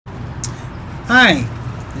Hi,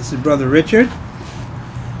 this is Brother Richard,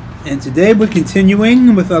 and today we're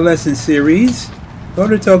continuing with our lesson series,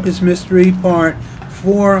 Prototokos Mystery Part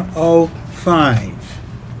 405.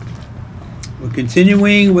 We're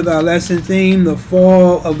continuing with our lesson theme, the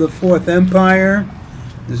fall of the Fourth Empire.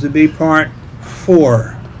 This will be Part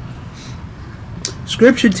 4.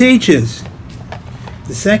 Scripture teaches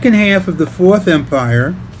the second half of the Fourth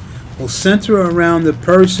Empire will center around the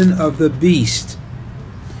person of the beast.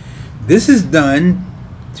 This is done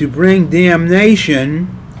to bring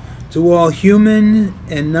damnation to all human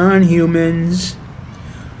and non-humans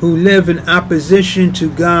who live in opposition to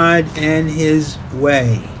God and His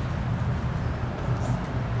way.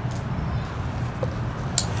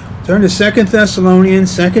 Turn to 2 Thessalonians,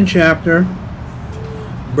 2nd chapter,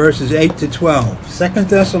 verses 8 to 12. 2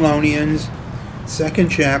 Thessalonians, 2nd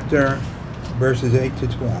chapter, verses 8 to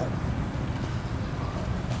 12.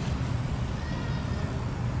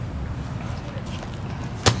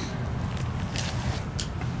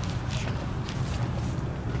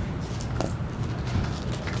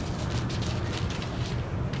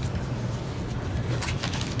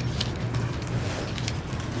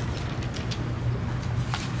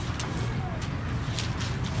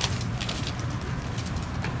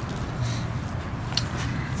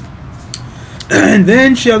 And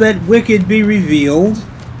then shall that wicked be revealed,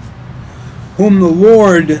 whom the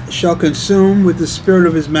Lord shall consume with the spirit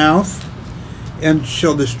of his mouth, and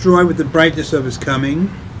shall destroy with the brightness of his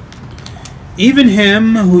coming, even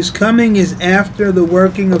him whose coming is after the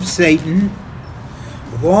working of Satan,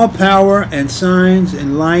 with all power and signs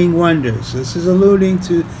and lying wonders. This is alluding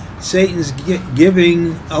to Satan's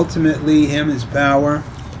giving ultimately him his power,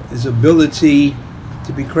 his ability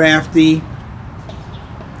to be crafty,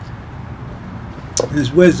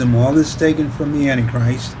 his wisdom. All this is taken from the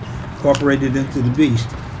Antichrist, incorporated into the beast.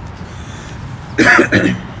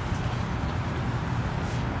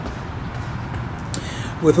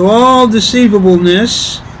 With all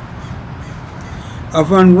deceivableness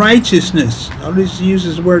of unrighteousness. Notice he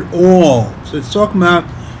uses the word all. So it's talking about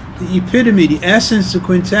the epitome, the essence, the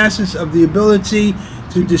quintessence of the ability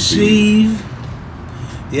to deceive,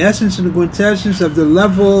 the essence and the quintessence of the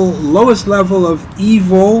lowest level of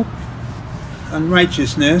evil,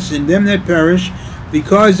 unrighteousness, in them that perish,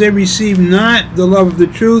 because they receive not the love of the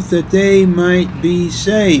truth, that they might be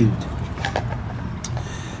saved.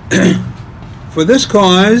 For this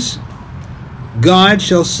cause God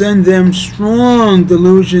shall send them strong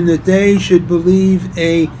delusion, that they should believe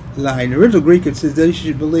a lie. In the original Greek it says they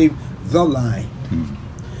should believe the lie.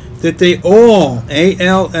 That they all,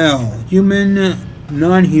 A-L-L, human,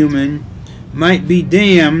 non-human, might be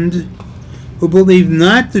damned, who believe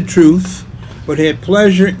not the truth, but had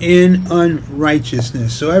pleasure in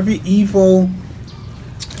unrighteousness. So every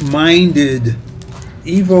evil-minded,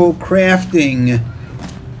 evil-crafting,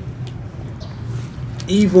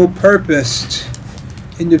 evil-purposed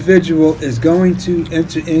individual is going to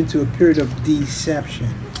enter into a period of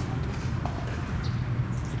deception,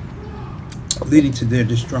 leading to their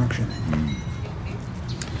destruction.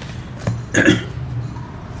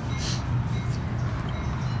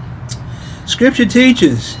 Scripture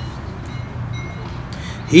teaches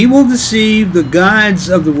he will deceive the gods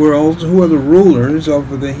of the world, who are the rulers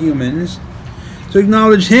over the humans, to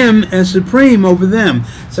acknowledge him as supreme over them.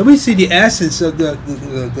 So we see the essence of the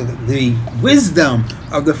wisdom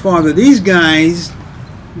of the Father. These guys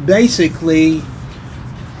basically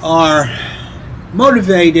are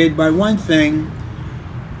motivated by one thing: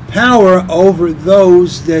 power over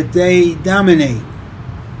those that they dominate.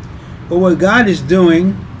 But what God is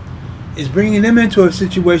doing is bringing them into a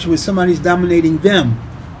situation where somebody's dominating them,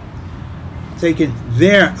 taking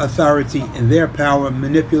their authority and their power,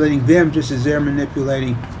 manipulating them just as they're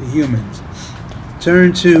manipulating the humans.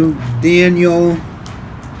 Turn to Daniel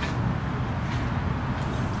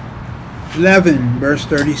 11, verse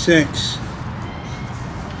 36.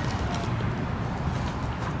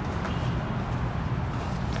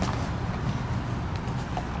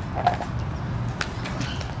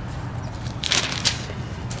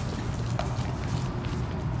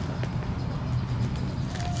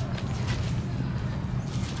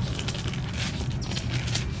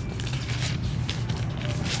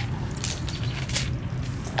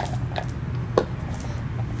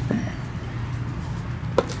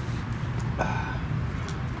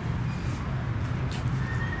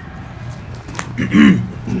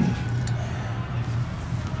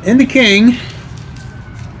 And the king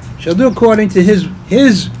shall do according to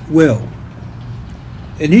his will,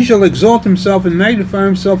 and he shall exalt himself and magnify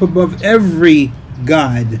himself above every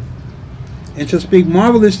god, and shall speak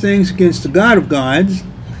marvelous things against the God of gods,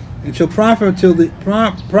 and shall prosper till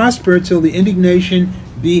the indignation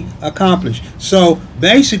be accomplished. So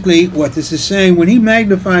basically what this is saying, when he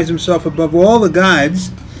magnifies himself above all the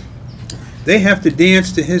gods, they have to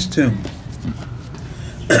dance to his tune.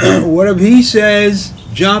 Whatever he says,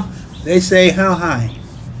 jump, they say how high.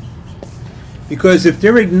 Because if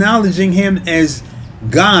they're acknowledging him as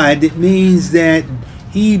God, it means that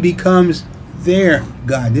he becomes their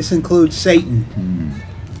God. This includes Satan.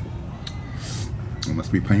 It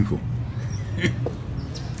must be painful.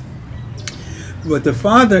 But the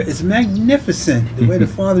Father is magnificent, the way the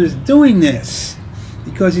Father is doing this.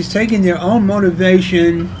 Because he's taking their own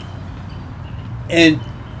motivation and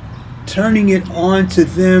turning it on to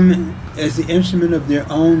them as the instrument of their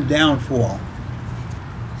own downfall.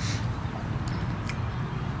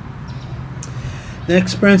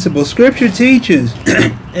 Next principle. Scripture teaches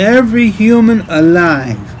every human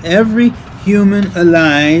alive at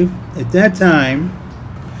that time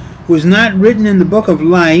who is not written in the book of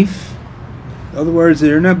life, in other words,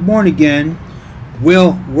 they are not born again,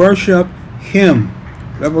 will worship him.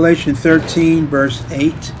 Revelation 13, verse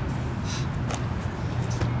 8.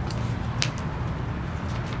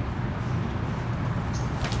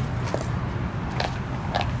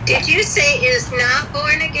 Did you say is not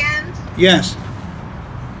born again? Yes.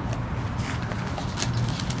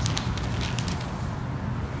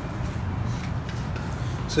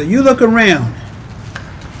 So you look around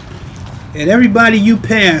at everybody you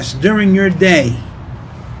pass during your day,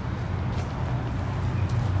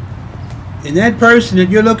 and that person that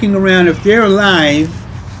you're looking around, if they're alive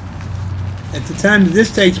at the time that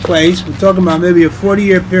this takes place, we're talking about maybe a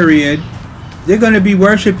 40-year period, they're going to be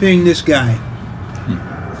worshiping this guy.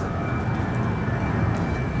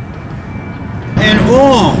 And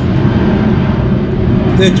all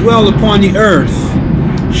that dwell upon the earth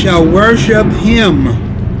shall worship him,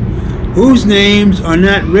 whose names are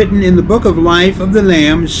not written in the book of life of the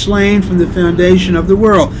Lamb, slain from the foundation of the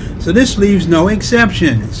world. So this leaves no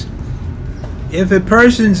exceptions. If a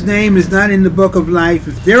person's name is not in the book of life,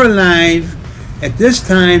 if they're alive, at this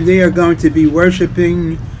time they are going to be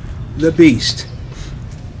worshiping the beast.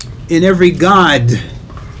 And every god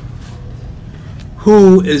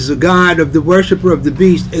who is the god of the worshiper of the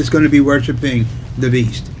beast is going to be worshiping the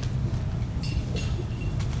beast.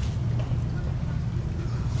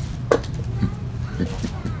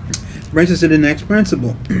 Brings us to the next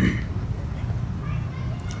principle.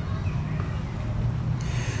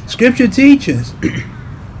 Scripture teaches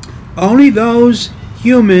only those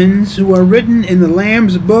humans who are written in the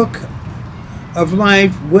Lamb's book of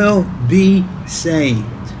life will be saved.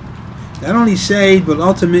 Not only saved, but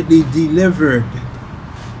ultimately delivered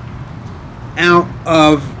out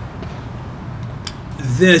of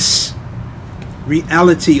this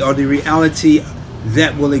reality, or the reality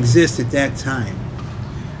that will exist at that time.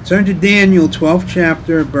 Turn to Daniel 12th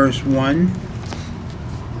chapter, verse 1.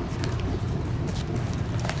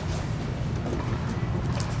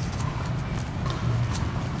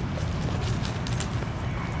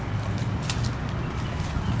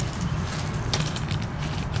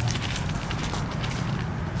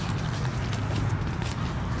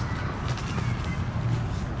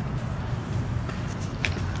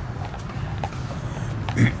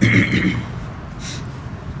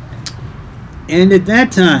 And at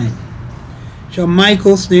that time shall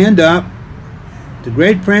Michael stand up, the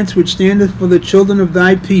great prince which standeth for the children of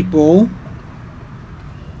thy people,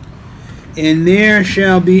 and there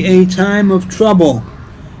shall be a time of trouble,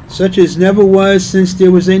 such as never was since there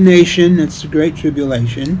was a nation, that's the great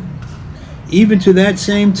tribulation, even to that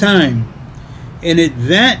same time. And at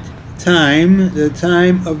that time, the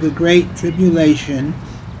time of the great tribulation,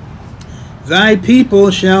 thy people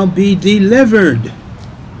shall be delivered.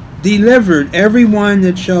 Delivered, everyone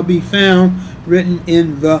that shall be found written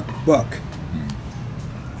in the book.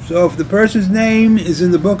 So if the person's name is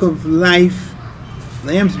in the book of life,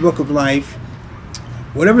 Lamb's book of life,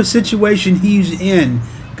 whatever situation he's in,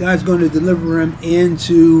 God's going to deliver him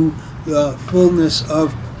into the fullness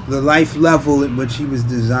of the life level at which he was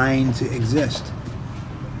designed to exist.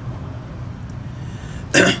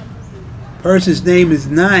 Person's name is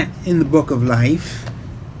not in the book of life,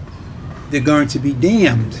 they're going to be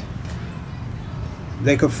damned.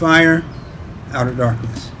 Lake of fire, outer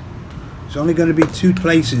darkness. It's only going to be two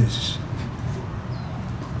places,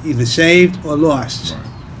 either saved or lost. Right.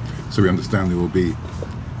 So we understand there will be,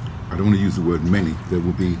 I don't want to use the word many, there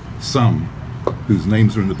will be some whose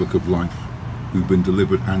names are in the book of life, who've been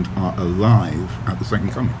delivered and are alive at the second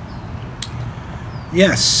coming.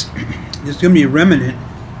 Yes, there's going to be a remnant,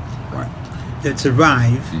 right, that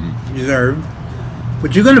survive, reserved.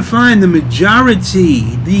 But you're going to find the majority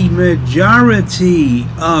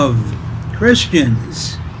of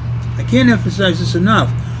Christians, I can't emphasize this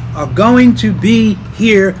enough, are going to be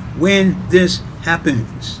here when this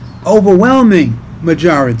happens. Overwhelming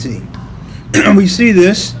majority. We see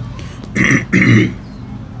this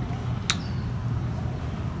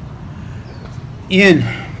in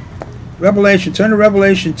Revelation. Turn to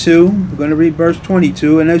Revelation 2. We're going to read verse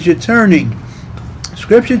 22. And as you're turning,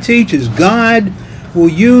 Scripture teaches God will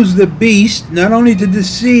use the beast not only to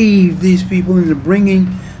deceive these people into bringing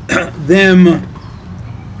them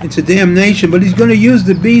into damnation, but he's going to use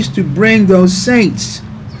the beast to bring those saints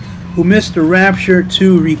who missed the rapture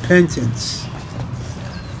to repentance.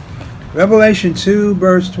 Revelation 2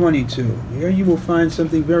 verse 22. Here you will find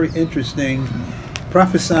something very interesting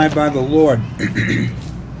prophesied by the Lord.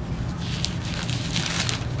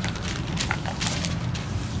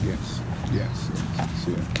 Yes.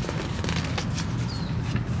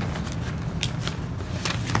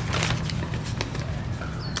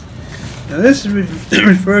 Now this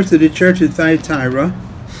refers to the church of Thyatira.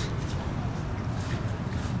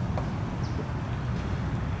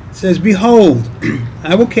 It says, "Behold,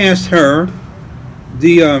 I will cast her,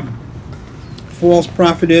 the false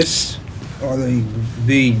prophetess, or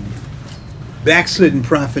the backslidden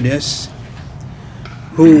prophetess,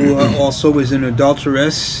 who also is an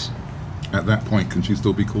adulteress." At that point, can she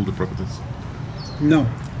still be called a prophetess? No,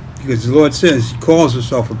 because the Lord says she calls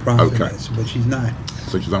herself a prophetess, but she's not.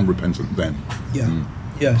 So she's unrepentant then. Yeah.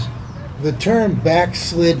 Yes. The term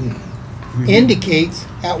backslidden indicates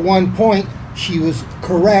at one point she was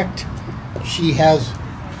correct. She has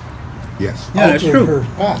Yes. Yeah, that's altered true.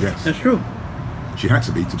 her path. Yes. That's true. She had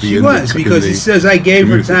to be She in was, the, because in he the says, "I gave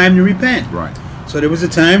her community." time to repent." Right. So there was a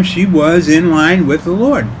time she was in line with the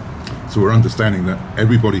Lord. So we're understanding that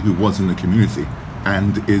everybody who was in the community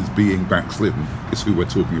and is being backslidden is who we're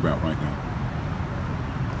talking about right now.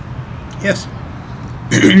 Yes.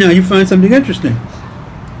 Now you find something interesting.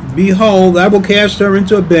 "Behold, I will cast her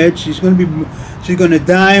into a bed." She's going to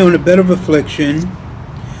die on a bed of affliction.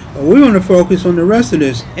 But we want to focus on the rest of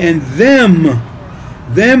this. "And them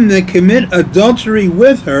that commit adultery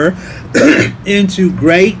with her into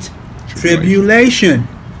great tribulation."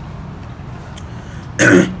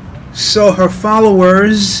 So her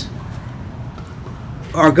followers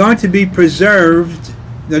are going to be preserved.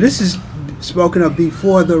 Now this is spoken of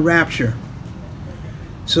before the rapture.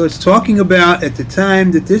 So it's talking about at the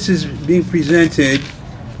time that this is being presented,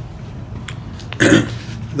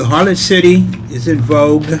 the harlot city is in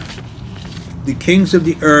vogue, the kings of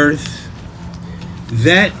the earth,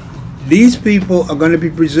 that these people are going to be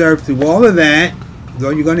preserved through all of that.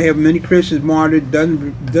 Though you're going to have many Christians martyred,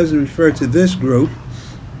 doesn't refer to this group.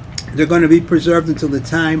 They're going to be preserved until the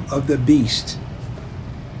time of the beast.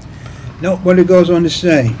 Note what it goes on to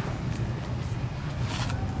say.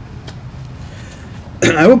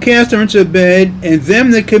 "I will cast her into a bed, and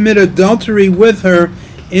them that commit adultery with her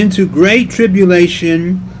into great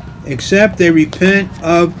tribulation, except they repent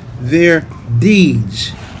of their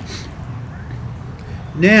deeds."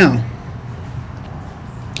 Now,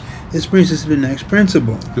 this brings us to the next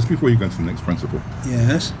principle. Just before you go to the next principle,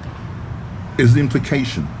 Yes. is the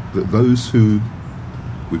implication that those who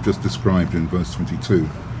we've just described in verse 22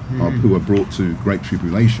 who are brought to great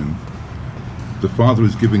tribulation, the Father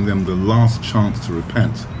is giving them the last chance to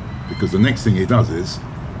repent, because the next thing he does is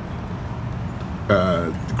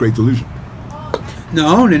the great delusion.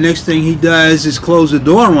 No, the next thing he does is close the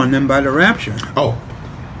door on them by the rapture. Oh,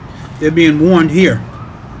 They're being warned here.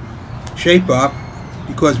 Shape up,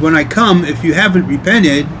 because when I come, if you haven't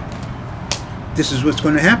repented, this is what's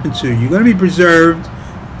going to happen to you. You're going to be preserved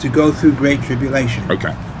to go through great tribulation.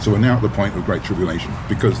 okay. So we're now at the point of great tribulation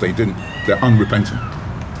because they're unrepentant.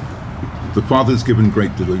 The Father's given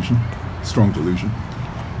great delusion, strong delusion.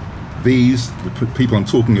 The people I'm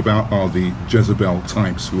talking about are the Jezebel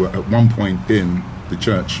types who are at one point in the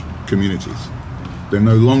church communities. They're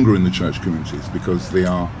no longer in the church communities because they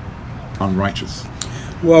are unrighteous.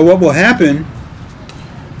 Well, what will happen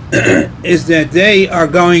is that they are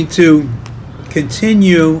going to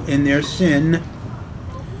continue in their sin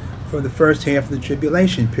for the first half of the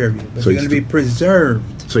tribulation period. But So they're going to be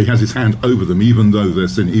preserved. So he has his hand over them even though they're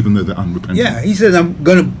sin, even though they're unrepentant. Yeah, he says, "I'm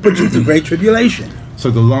going to put you through great tribulation." So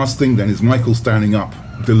the last thing then is Michael standing up,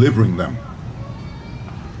 delivering them.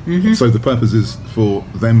 So the purpose is for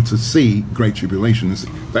them to see great tribulation.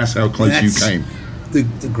 That's how close you came. The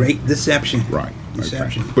great deception. Right.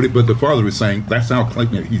 Deception. Okay. But the Father is saying that's how close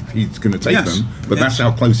he's going to take Yes. them, but Yes. that's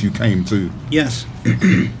how close you came to. Yes.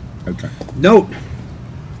 Okay. Note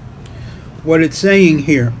what it's saying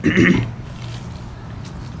here.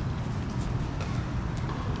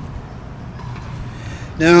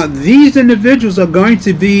 Now, these individuals are going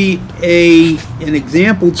to be an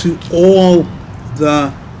example to all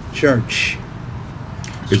the church.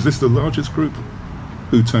 Is this the largest group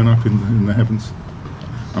who turn up in the heavens?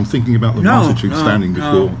 I'm thinking about the multitude standing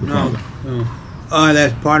before the Father. No.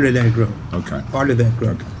 That's part of that group. Okay. Part of that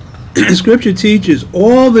group. Okay. Scripture teaches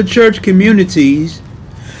all the church communities,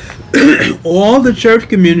 all the church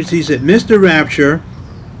communities that missed the rapture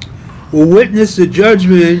will witness the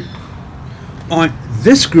judgment on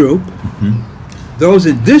this group, those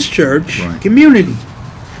in this church community,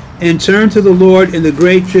 and turn to the Lord in the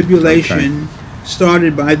great tribulation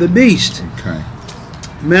started by the beast. Okay.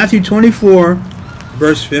 Matthew 24,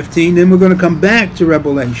 verse 15. Then we're going to come back to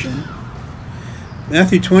Revelation.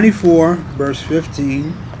 Matthew 24, verse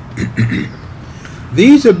 15.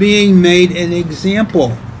 These are being made an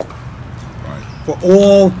example for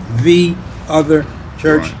all the other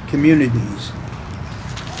church communities.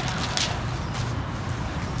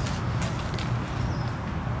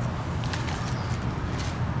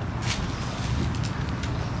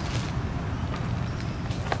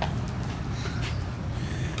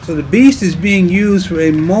 So the beast is being used for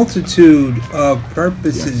a multitude of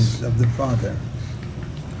purposes of the Father.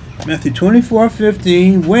 Matthew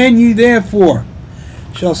 24:15. When you therefore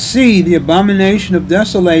shall see the abomination of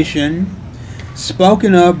desolation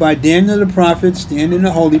spoken of by Daniel the prophet stand in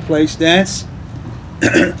the holy place, that's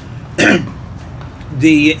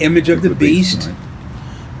the image of the beast.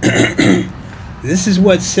 This is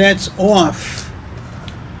what sets off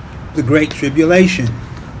the Great Tribulation.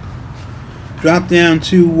 Drop down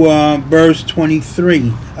to verse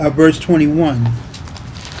 23, verse 21.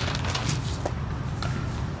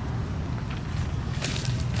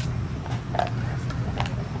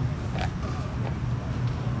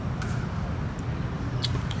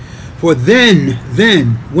 For then,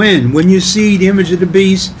 when you see the image of the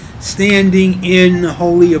beast standing in the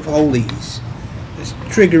Holy of Holies, it's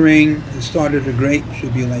triggering the start of the Great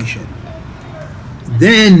Tribulation.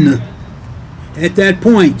 Then, at that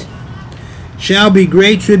point, shall be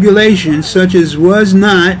great tribulation, such as was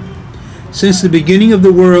not since the beginning of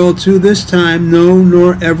the world to this time, no,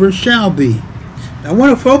 nor ever shall be. Now, I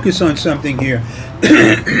want to focus on something here.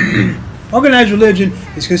 Organized religion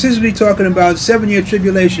is consistently talking about 7-year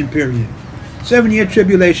tribulation period. 7-year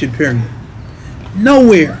tribulation period.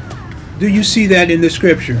 Nowhere do you see that in the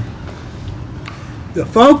scripture. The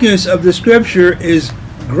focus of the scripture is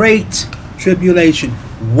great tribulation.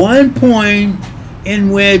 One point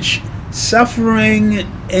in which suffering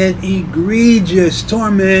and egregious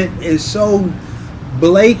torment is so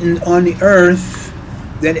blatant on the earth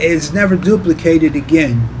that it is never duplicated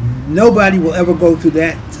again. Nobody will ever go through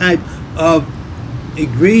that type of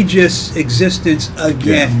egregious existence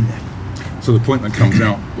again. So the point that comes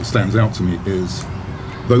out, what stands out to me, is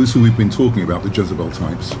those who we've been talking about, the Jezebel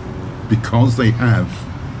types, because they have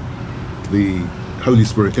the Holy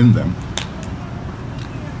Spirit in them,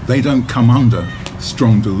 they don't come under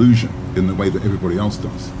strong delusion in the way that everybody else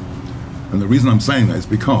does. And the reason I'm saying that is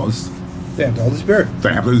because they have the Holy Spirit.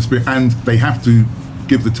 They have the Holy Spirit, and they have to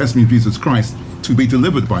give the testimony of Jesus Christ to be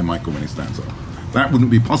delivered by Michael when he stands up. That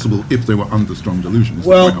wouldn't be possible if they were under strong delusion.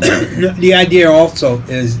 Well, the idea also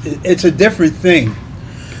is it's a different thing.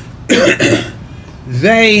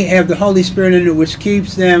 They have the Holy Spirit in it, which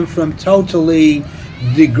keeps them from totally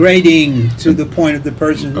degrading to the point of the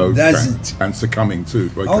person who doesn't. And succumbing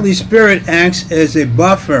to. Okay. Holy Spirit acts as a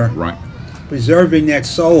buffer, preserving that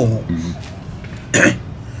soul.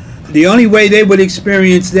 The only way they would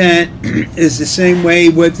experience that is the same way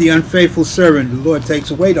with the unfaithful servant. The Lord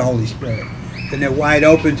takes away the Holy Spirit. Then they're wide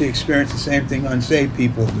open to experience the same thing unsaved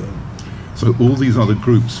people do. So all these other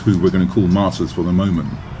groups who we're going to call martyrs for the moment,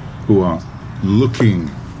 who are looking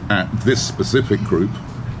at this specific group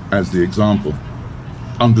as the example,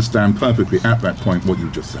 understand perfectly at that point what you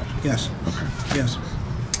just said. Yes. Okay. Yes.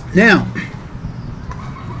 Now,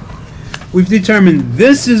 we've determined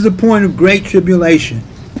this is the point of great tribulation.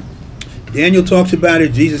 Daniel talks about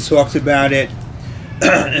it. Jesus talks about it.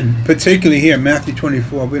 And particularly here, Matthew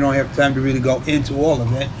 24, we don't have time to really go into all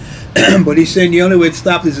of it. But he's saying the only way to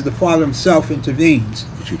stop this is the Father himself intervenes,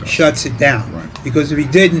 shuts it down. Right. Because if he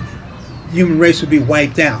didn't, the human race would be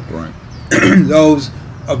wiped out. Right. Those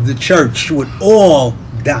of the church would all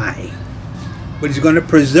die. But he's going to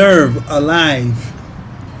preserve alive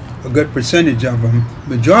a good percentage of them.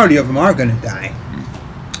 Majority of them are going to die.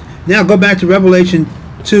 Now go back to Revelation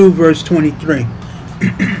 2, verse 23.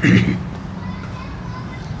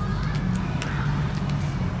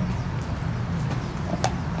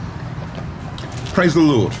 Praise the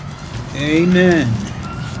Lord. Amen.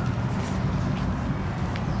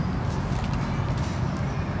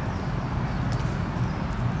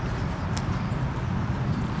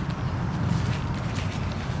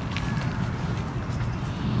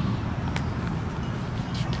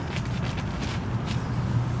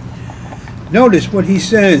 Notice what he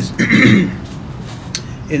says.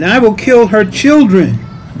 And I will kill her children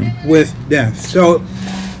with death. So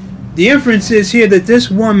the inference is here that this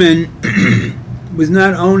woman was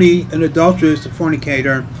not only an adulteress, a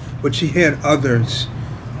fornicator, but she had others.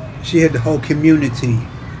 She had the whole community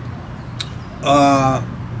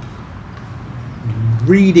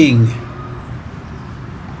breeding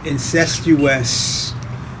incestuous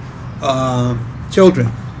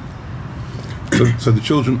children. So the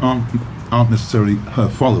children aren't necessarily her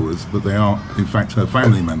followers, but they are, in fact, her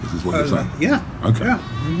family members, is what you're saying? Yeah. Okay.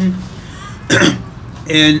 Yeah.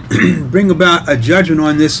 And bring about a judgment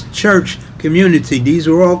on this church community. These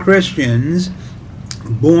are all Christians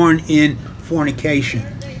born in fornication.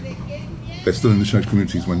 They're still in the church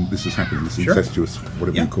communities when this is happening, this Sure. incestuous,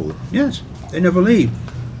 whatever Yeah. you call it. Yes, they never leave.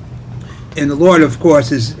 And the Lord, of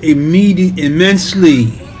course, is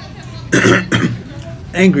immensely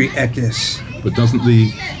angry at this. But doesn't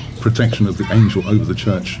the protection of the angel over the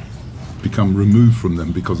church become removed from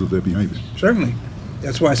them because of their behavior? Certainly.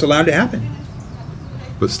 That's why it's allowed to happen.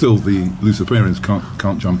 But still, the Luciferians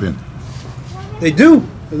can't jump in. They do.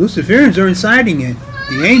 The Luciferians are inciting it.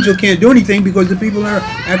 The angel can't do anything because the people are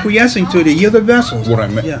acquiescing to it. They yield their vessels. What I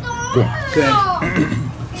meant. Yeah. Go on. Okay.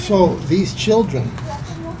 So these children,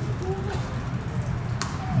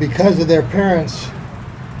 because of their parents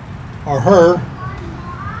or her,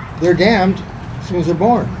 they're damned as soon as they're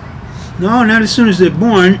born. No, not as soon as they're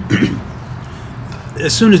born.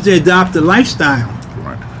 As soon as they adopt the lifestyle,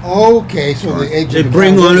 Right. Okay, so the age they of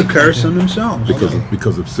bring on a accountability curse comes on in. themselves.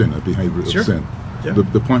 Because of sin, a behavior Sure. of sin. Sure.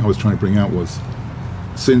 The point I was trying to bring out was,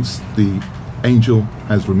 since the angel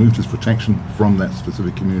has removed his protection from that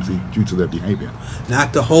specific community due to their behavior.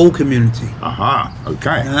 Not the whole community. Aha,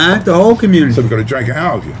 okay. Not the whole community. So we've got to drag it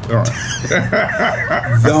out of you. All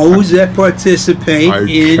right. Those that participate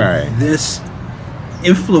Okay. in this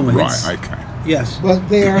influence. Right, okay. Yes. But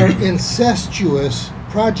they are incestuous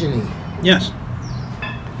progeny. Yes.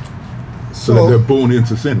 So that they're born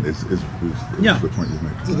into sin is Yeah. the point you've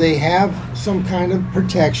made. Do they have some kind of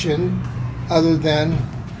protection other than,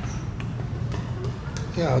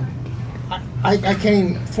 you know, I can't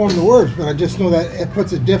even form the words, but I just know that it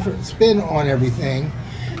puts a different spin on everything.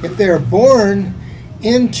 If they're born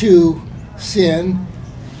into sin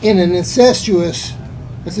in an incestuous,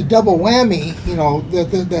 it's a double whammy, you know,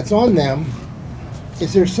 that's on them.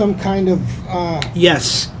 Is there some kind of,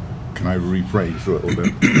 Yes. Can I rephrase a little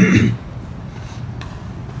bit?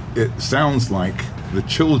 It sounds like the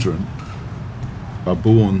children are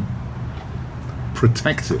born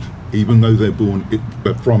protected, even though they're born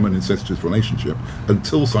from an incestuous relationship,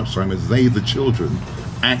 until such time as they, the children,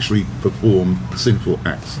 actually perform sinful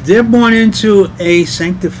acts. They're born into a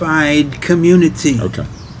sanctified community. Okay.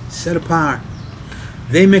 Set apart.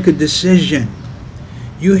 They make a decision.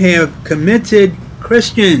 You have committed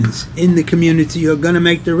Christians in the community who are going to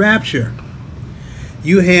make the rapture.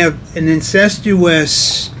 You have an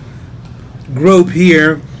incestuous group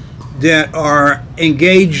here that are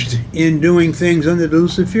engaged in doing things under the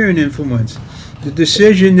Luciferian influence. The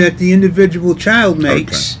decision that the individual child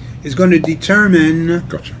makes is going to determine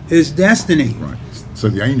Gotcha. his destiny. Right. So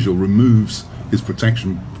the angel removes his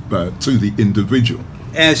protection to the individual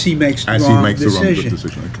As he makes the as wrong he makes decision. the wrong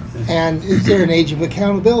decision. Okay. and is there an age of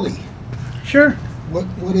accountability? Sure.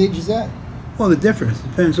 What age is that? Well, the difference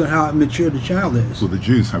depends on how mature the child is. Well, the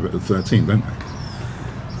Jews have it at 13, don't they?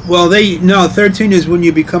 Well, 13 is when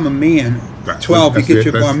you become a man. 12, you get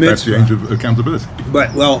your bar That's the mitzvah. age of accountability.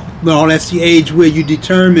 But well, that's the age where you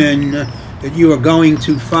determine that you are going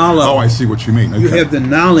to follow. Oh, I see what you mean. Okay. You have the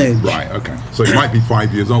knowledge. Right, okay. So he might be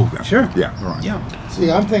 5 years old then. Sure. Yeah, all right. Yeah. See,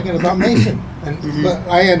 I'm thinking about Mason, but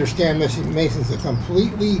I understand Mason's a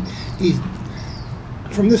completely. He's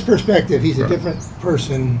from this perspective, he's a Right. different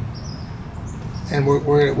person, and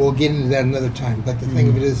we'll get into that another time. But the thing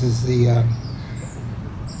of it is the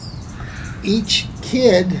each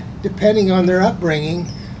kid, depending on their upbringing,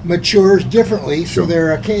 matures differently. Sure. So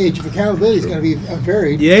their age of accountability is going to be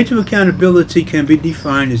varied. The age of accountability can be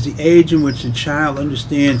defined as the age in which the child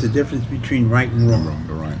understands the difference between right and wrong. Wrong,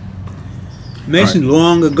 all right. Mason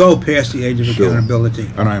long ago passed the age of Sure. accountability.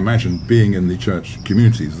 And I imagine being in the church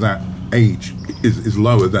communities, that age is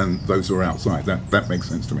lower than those who are outside. That makes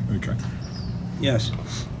sense to me. Okay. Yes.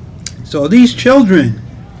 So these children,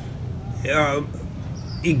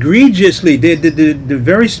 egregiously, they're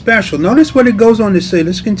very special. Notice what it goes on to say.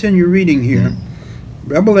 Let's continue reading here.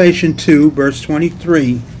 Revelation 2, verse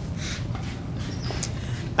 23.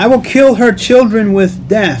 I will kill her children with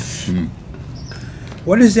death.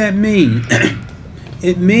 What does that mean?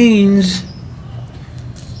 It means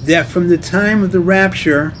that from the time of the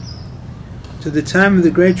rapture to the time of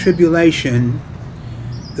the Great Tribulation,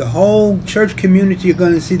 the whole church community are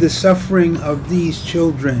going to see the suffering of these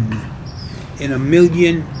children in a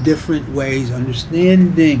million different ways,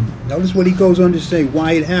 understanding. Notice what he goes on to say,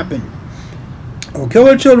 why it happened. I will kill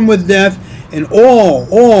our children with death, and all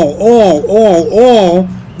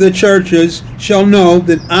the churches shall know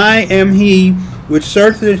that I am he which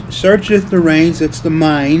searcheth the reins, that's the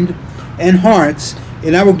mind, and hearts,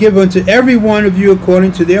 and I will give unto every one of you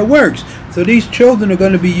according to their works. So these children are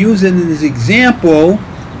going to be using this example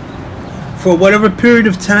for whatever period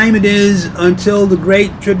of time it is until the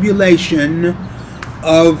Great Tribulation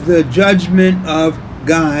of the judgment of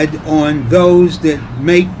God on those that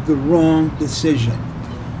make the wrong decision.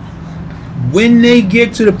 When they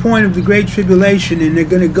get to the point of the Great Tribulation and they're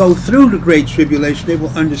going to go through the Great Tribulation, they will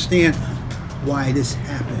understand why this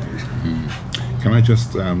happened. Can I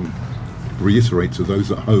just reiterate to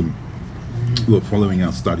those at home who are following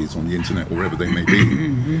our studies on the internet or wherever they may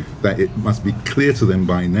be, that it must be clear to them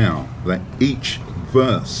by now that each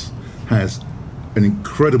verse has an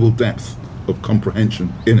incredible depth of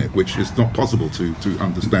comprehension in it, which is not possible to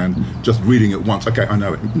understand just reading it once. Okay, I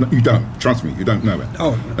know it. No, you don't. Trust me, you don't know it.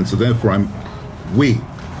 Oh. And so therefore we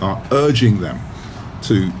are urging them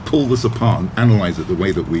to pull this apart and analyze it the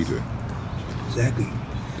way that we do. Exactly.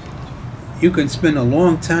 You can spend a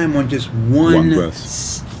long time on just one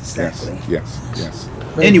verse. Exactly. Yes.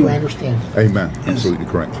 Anyway. I understand. Amen. Yes. Absolutely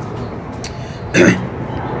correct.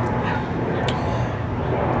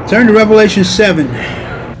 Turn to Revelation 7.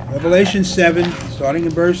 Revelation 7, starting in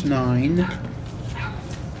verse 9.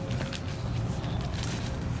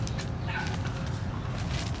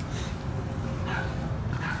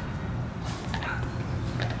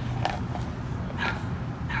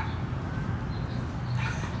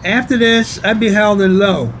 After this I beheld, and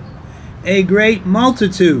lo, a great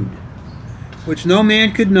multitude, which no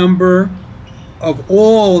man could number, of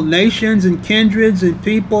all nations and kindreds and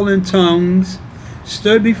people and tongues,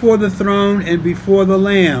 stood before the throne and before the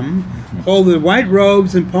Lamb, holding white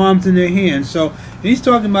robes and palms in their hands. So he's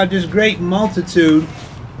talking about this great multitude.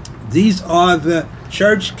 These are the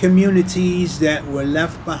church communities that were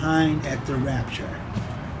left behind at the rapture.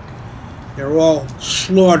 They're all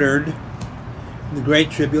slaughtered in the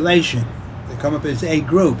Great Tribulation. They come up as a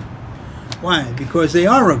group. Why? Because they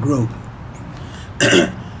are a group.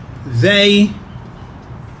 They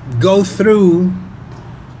go through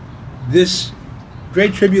this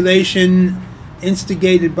Great Tribulation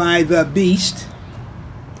instigated by the beast,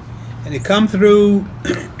 and they come through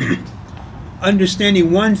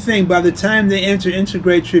understanding one thing. By the time they enter into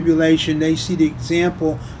Great Tribulation, they see the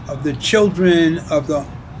example of the children of the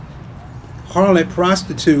harlot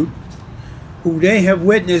prostitute, who they have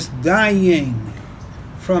witnessed dying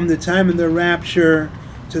from the time of the rapture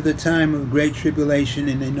to the time of Great Tribulation,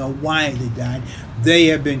 and they know why they died. They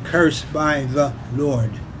have been cursed by the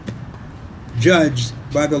Lord, judged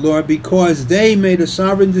by the Lord, because they made a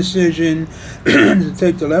sovereign decision to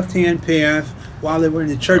take the left-hand path while they were in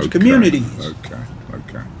the church communities.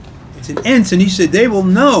 Okay. It's an ends, and he said, they will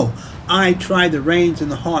know I try the reins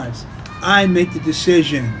and the hearts. I make the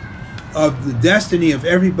decision of the destiny of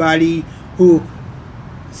everybody who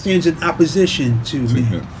stands in opposition to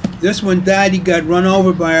me. This one died, he got run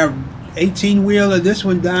over by a 18-wheeler. This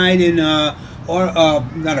one died in not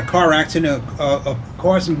a car accident, a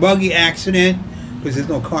horse and buggy accident, because there's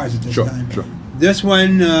no cars at this time. Sure. This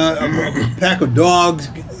one, a pack of dogs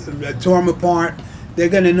tore them apart. They're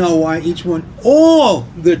going to know why each one, all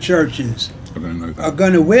the churches are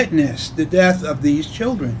going to witness the death of these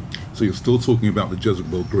children. So you're still talking about the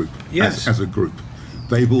Jezebel group. Yes. As a group.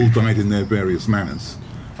 They've all died in their various manners,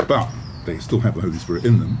 but they still have the Holy Spirit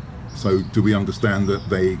in them. So do we understand that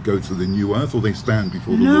they go to the new earth, or they stand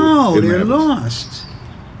before the Lord? No, they're lost.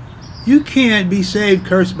 You can't be saved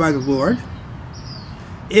cursed by the Lord.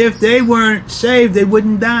 If they weren't saved, they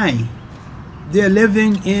wouldn't die. They're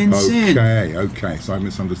living in sin. Okay. So I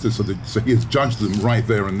misunderstood. So he has judged them right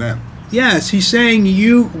there and then. Yes, he's saying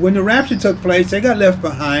when the rapture took place, they got left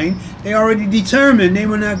behind. They already determined they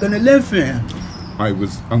were not going to live for him. I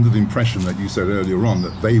was under the impression that you said earlier on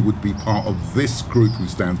that they would be part of this group who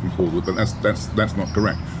stands before the Lord, but that's not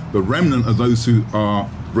correct. The remnant of those who are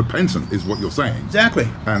repentant is what you're saying. Exactly.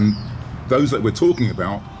 And those that we're talking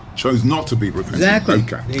about chose not to be repentant. Exactly.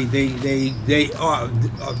 Okay. They are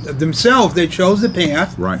themselves. They chose the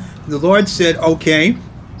path. Right. The Lord said, "Okay,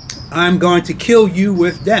 I'm going to kill you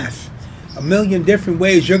with death. A million different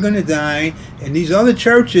ways you're going to die, and these other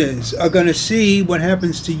churches are going to see what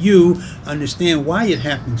happens to you, understand why it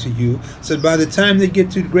happened to you. So by the time they get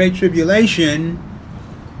to the Great Tribulation,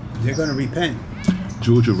 they're going to repent."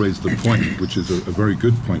 Georgia raised a point, which is a very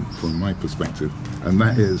good point from my perspective, and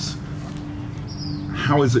that is,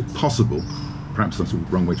 how is it possible, perhaps that's the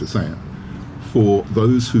wrong way to say it, for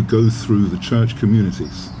those who go through the church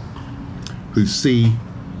communities, who see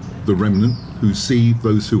the remnant, who see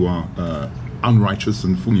those who are unrighteous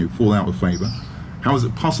and fall out of favor, how is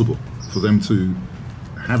it possible for them to,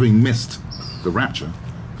 having missed the rapture,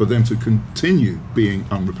 for them to continue being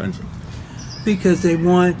unrepentant? Because they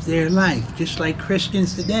want their life, just like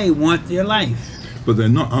Christians today want their life. But they're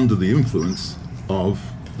not under the influence of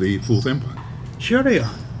the Fourth Empire. Sure they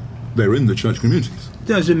are. They're in the church communities.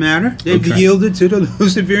 Doesn't matter. They've Okay. yielded to the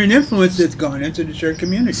Luciferian influence that's gone into the church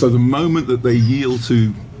community. So the moment that they yield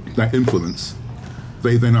to that influence,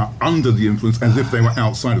 they then are under the influence as if they were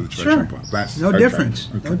outside of the church Sure. empire. That's No okay. difference.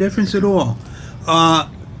 Okay. No difference at all.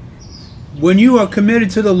 When you are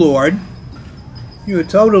committed to the Lord, you are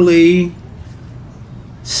totally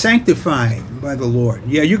sanctified by the Lord.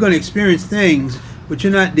 Yeah, you're going to experience things, but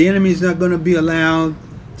you're not. The enemy is not going to be allowed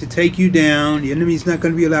to take you down. The enemy is not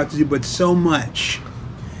going to be allowed to do but so much.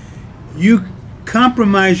 You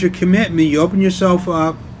compromise your commitment. You open yourself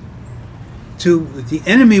up to what the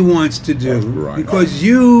enemy wants to do, Right. because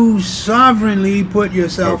you sovereignly put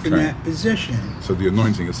yourself in Okay. that position, So the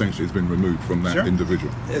anointing essentially has been removed from that Sure.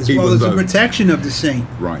 individual. as well as the protection of the saint.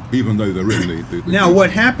 Right, even though they're in the Now,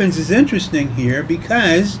 what happens is interesting here,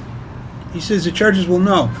 because he says the churches will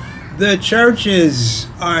know. The churches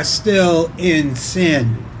are still in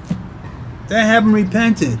sin. They haven't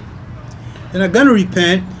repented. They're not going to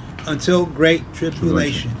repent until great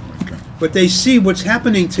tribulation. Okay. But they see what's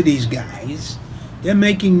happening to these guys. They're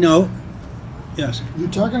making note. Yes, You're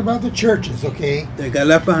talking about the churches, okay? they got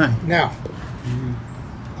left behind. Now,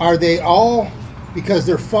 are they all, because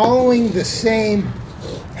they're following the same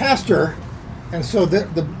pastor, and so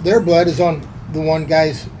their blood is on the one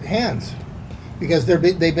guy's hands, because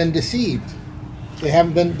they've been deceived. They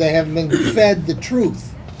haven't been fed the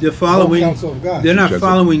truth. They're following. counsel of God. They're not Joseph.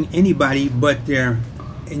 following anybody but their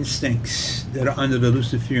instincts that are under the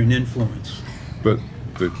Luciferian influence. But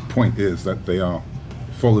the point is that they are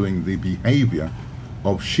following the behavior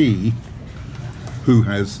of she who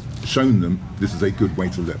has shown them this is a good way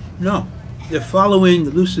to live. No, they're following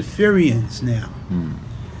the Luciferians now.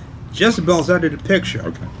 Jezebel's out of the picture.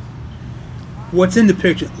 Okay. What's in the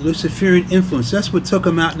picture? Luciferian influence. That's what took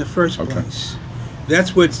them out in the first Okay. place.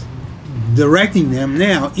 That's what's directing them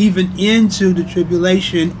now, even into the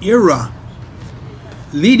tribulation era,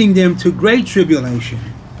 leading them to great tribulation.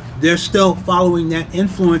 They're still following that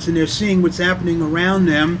influence, and they're seeing what's happening around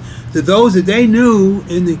them. To those that they knew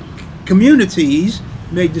in the communities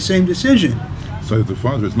made the same decision. So the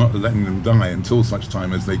Father is not letting them die until such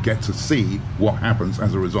time as they get to see what happens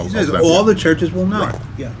as a result He of says that. all the churches will know. Right.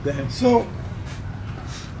 Yeah, go ahead. So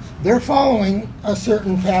they're following a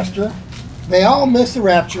certain pastor. They all miss the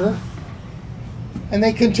rapture, and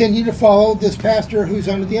they continue to follow this pastor who's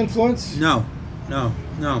under the influence. No.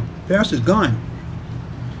 Pastor's gone.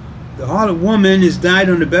 The harlot woman has died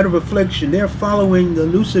on the bed of affliction. They're following the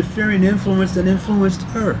Luciferian influence that influenced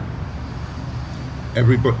her.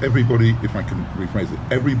 Everybody, if I can rephrase it,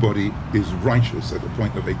 everybody is righteous at the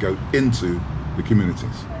point that they go into the communities.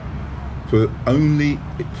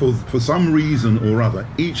 For some reason or other,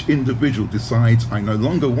 each individual decides, I no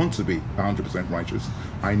longer want to be 100% righteous.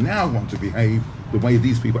 I now want to behave the way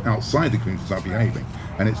these people outside the communities are behaving.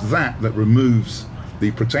 And it's that removes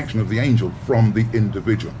the protection of the angel from the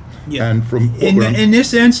individual. Yeah. And from In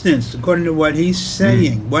this instance, according to what he's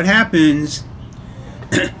saying, what happens,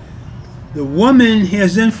 the woman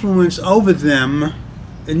has influence over them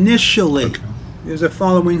initially. Okay. Because they're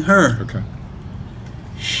following her. Okay.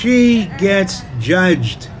 She gets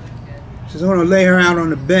judged. She says, I'm going to lay her out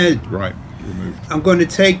on the bed. Right. Removed. I'm going to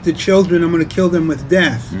take the children, I'm going to kill them with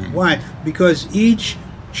death. Why? Because each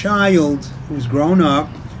child who's grown up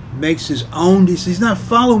makes his own decisions. He's not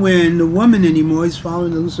following the woman anymore. He's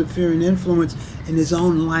following the Luciferian influence in his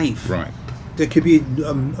own life. Right. That could be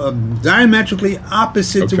diametrically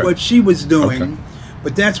opposite to Okay. what she was doing. Okay.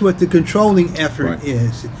 But that's what the controlling effort Right.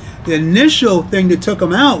 is. The initial thing that took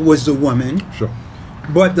him out was the woman. Sure.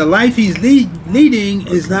 But the life he's leading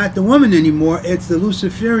is not the woman anymore. It's the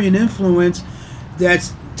Luciferian influence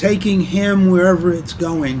that's taking him wherever it's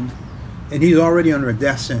going. And he's already under a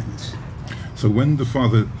death sentence. So when the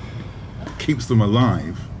Father keeps them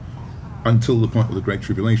alive until the point of the Great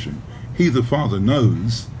Tribulation, he, the Father,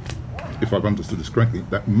 knows, if I've understood this correctly,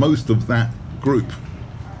 that most of that group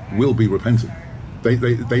will be repentant.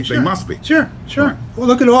 They must be. Sure. Right. Well,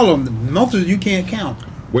 look at all of them. Most of you can't count.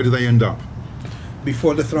 Where do they end up?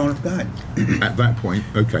 Before the throne of God. At that point,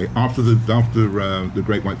 okay, after the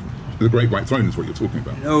Great White The great white throne is what you're talking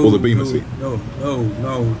about, No, or the bema seat. no.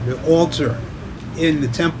 The altar in the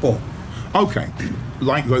temple. Okay,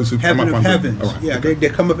 like those who come Heaven up of under. heavens. All right, Yeah, okay. they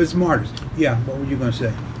come up as martyrs. Yeah, what were you going to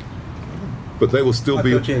say? But they will still I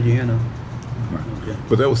be. thought you had your hand up. Right. Okay.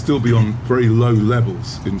 But they will still be on very low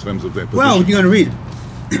levels in terms of their position. Well, you're going to read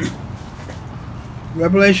it.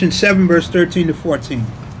 Revelation 7, verse 13 to 14.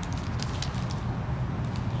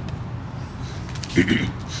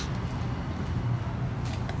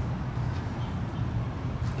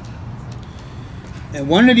 And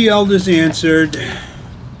one of the elders answered,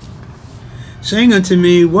 saying unto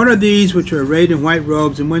me, what are these which are arrayed in white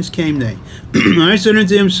robes, and whence came they? I said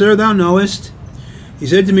unto him, Sir, thou knowest. He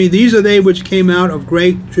said to me, these are they which came out of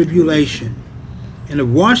great tribulation, and have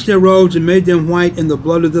washed their robes and made them white in the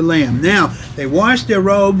blood of the Lamb. Now, they wash their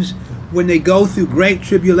robes when they go through great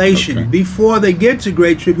tribulation. Okay. Before they get to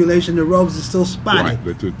great tribulation, the robes are still spotted.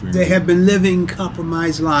 Right, They have been living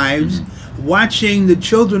compromised lives, watching the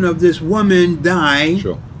children of this woman die.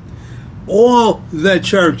 Sure. All the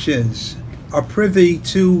churches are privy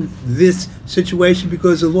to this situation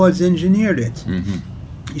because the Lord's engineered it.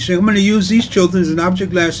 Mm-hmm. You say, I'm going to use these children as an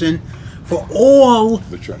object lesson for all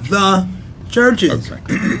The church. the churches.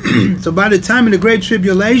 Okay. So by the time of the Great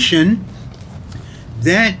Tribulation,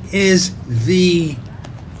 that's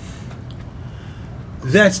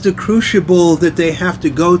the crucible that they have to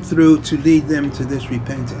go through to lead them to this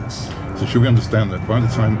repentance. So should we understand that by the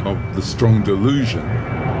time of the strong delusion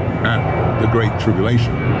at the Great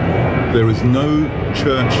Tribulation, there is no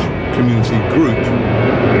church community group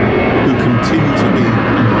who continue to be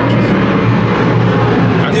unrighteous?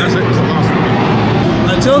 And that's it, it's the last thing.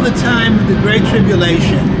 Until the time of the Great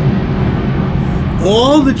Tribulation,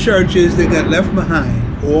 all the churches that got left behind,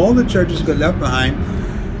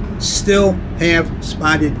 still have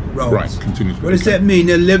spotted robes. Right, continue to be. What does that mean?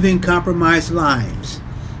 They're living compromised lives.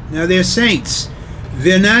 Now they're saints.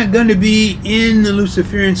 They're not going to be in the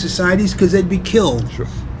Luciferian societies because they'd be killed. Sure.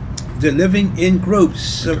 They're living in groups,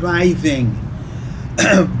 surviving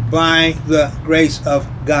by the grace of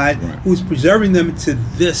God, Right. who's preserving them to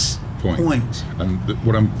this point. And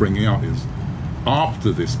what I'm bringing out is,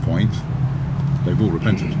 after this point, they've all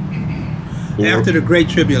repented. Or- After the Great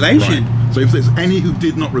Tribulation. Right. So if there's any who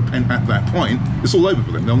did not repent at that point, it's all over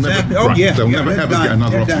for them. They'll Exactly. never. Oh right, yeah, They'll yeah, never they're ever done. get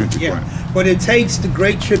another They're done, opportunity. yeah. Right. But it takes the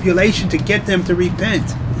Great Tribulation to get them to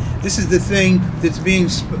repent. This is the thing that's being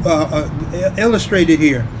illustrated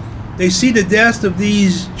here. They see the death of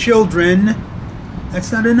these children.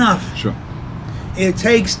 That's not enough. Sure. It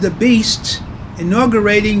takes the beast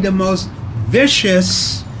inaugurating the most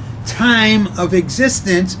vicious time of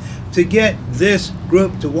existence to get this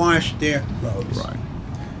group to wash their robes. Right.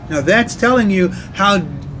 Now that's telling you how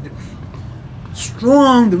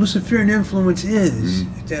strong the Luciferian influence is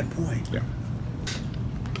at that point. Yeah.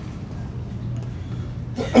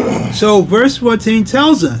 So verse 14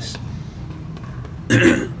 tells us,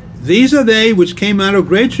 these are they which came out of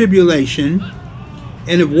great tribulation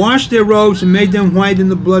and have washed their robes and made them white in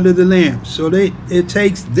the blood of the Lamb. So it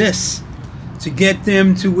takes this to get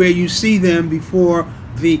them to where you see them before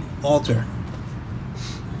the altar.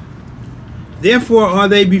 Therefore are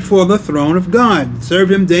they before the throne of God.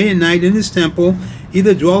 Serve him day and night in his temple. He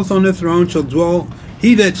that dwelleth on the throne shall dwell,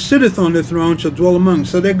 he that sitteth on the throne shall dwell among.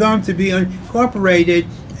 So they're going to be incorporated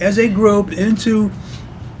as a group into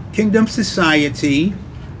kingdom society.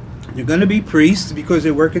 They're going to be priests because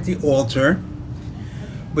they work at the altar.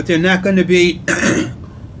 But they're not going to be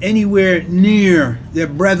anywhere near their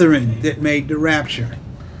brethren that made the rapture.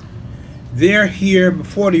 They're here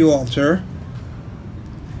before the altar.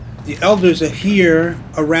 The elders are here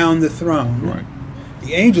around the throne. Right.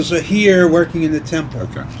 The angels are here working in the temple.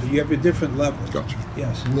 Okay. So you have a different level. Gotcha.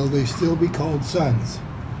 Yes. Will they still be called sons?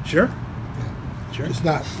 Sure. Sure. Just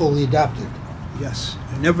not fully adopted. Yes.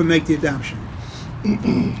 And never make the adoption.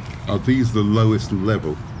 Are these the lowest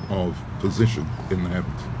level of position in the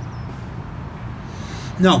heavens?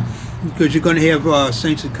 No, because you're going to have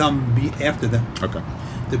saints that come after them. Okay.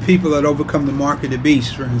 The people that overcome the mark of the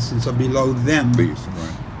beast, for instance, are below them. These,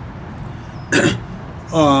 right.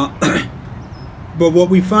 But what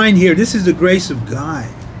we find here, this is the grace of God.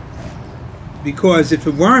 Because if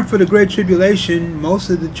it weren't for the Great Tribulation, most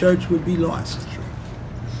of the church would be lost. Sure.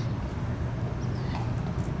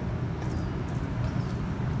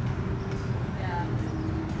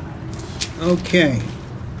 Okay.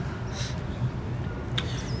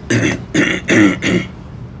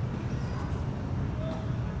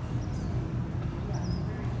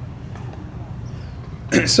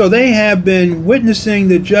 So they have been witnessing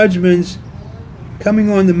the judgments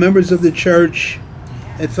coming on the members of the church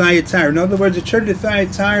at Thyatira. In other words, the church of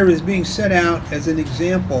Thyatira is being set out as an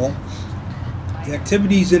example. The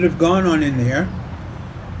activities that have gone on in there,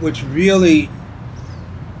 which really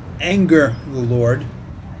anger the Lord.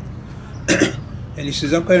 And he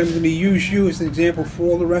says, okay, I'm going to use you as an example for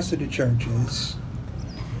all the rest of the churches.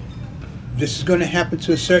 This is going to happen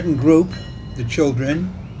to a certain group, the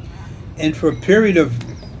children, and for a period of,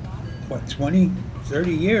 20,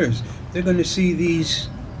 30 years, they're going to see these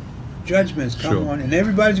judgments come on, and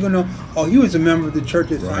everybody's going to know, oh, he was a member of the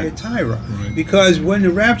church of Thyatira. Right. Because when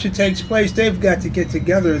the rapture takes place, they've got to get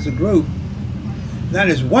together as a group, not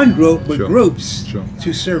as one group, but groups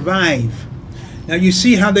to survive. Now you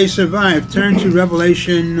see how they survive. Turn to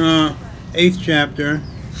Revelation 8th chapter.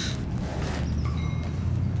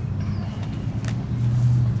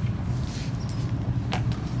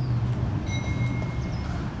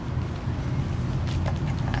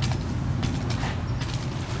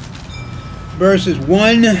 Verses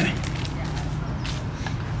 1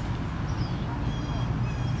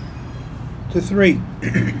 to 3.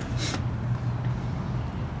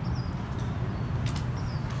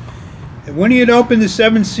 And when he had opened the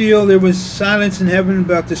seventh seal, there was silence in heaven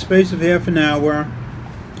about the space of half an hour.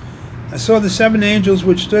 I saw the 7 angels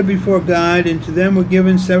which stood before God, and to them were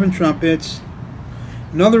given 7 trumpets.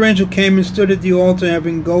 Another angel came and stood at the altar,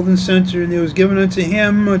 having a golden censer, and there was given unto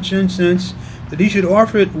him much incense, that he should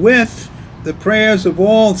offer it with the prayers of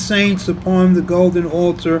all saints upon the golden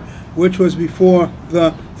altar which was before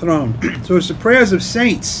the throne. So it's the prayers of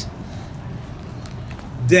saints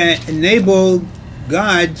that enable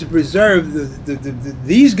God to preserve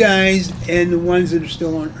these guys and the ones that are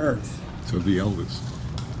still on earth. So the elders.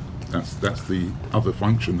 That's the other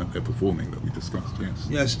function that they're performing that we discussed, yes.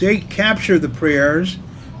 Yes, they capture the prayers.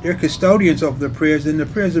 They're custodians of the prayers, and the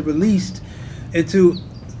prayers are released into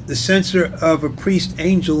the censer of a priest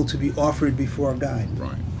angel to be offered before God.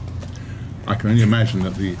 Right. I can only imagine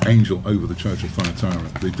that the angel over the church of Thyatira,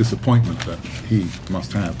 the disappointment that he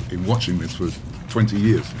must have in watching this for 20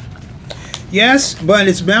 years. Yes, but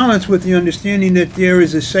it's balanced with the understanding that there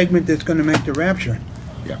is a segment that's going to make the rapture.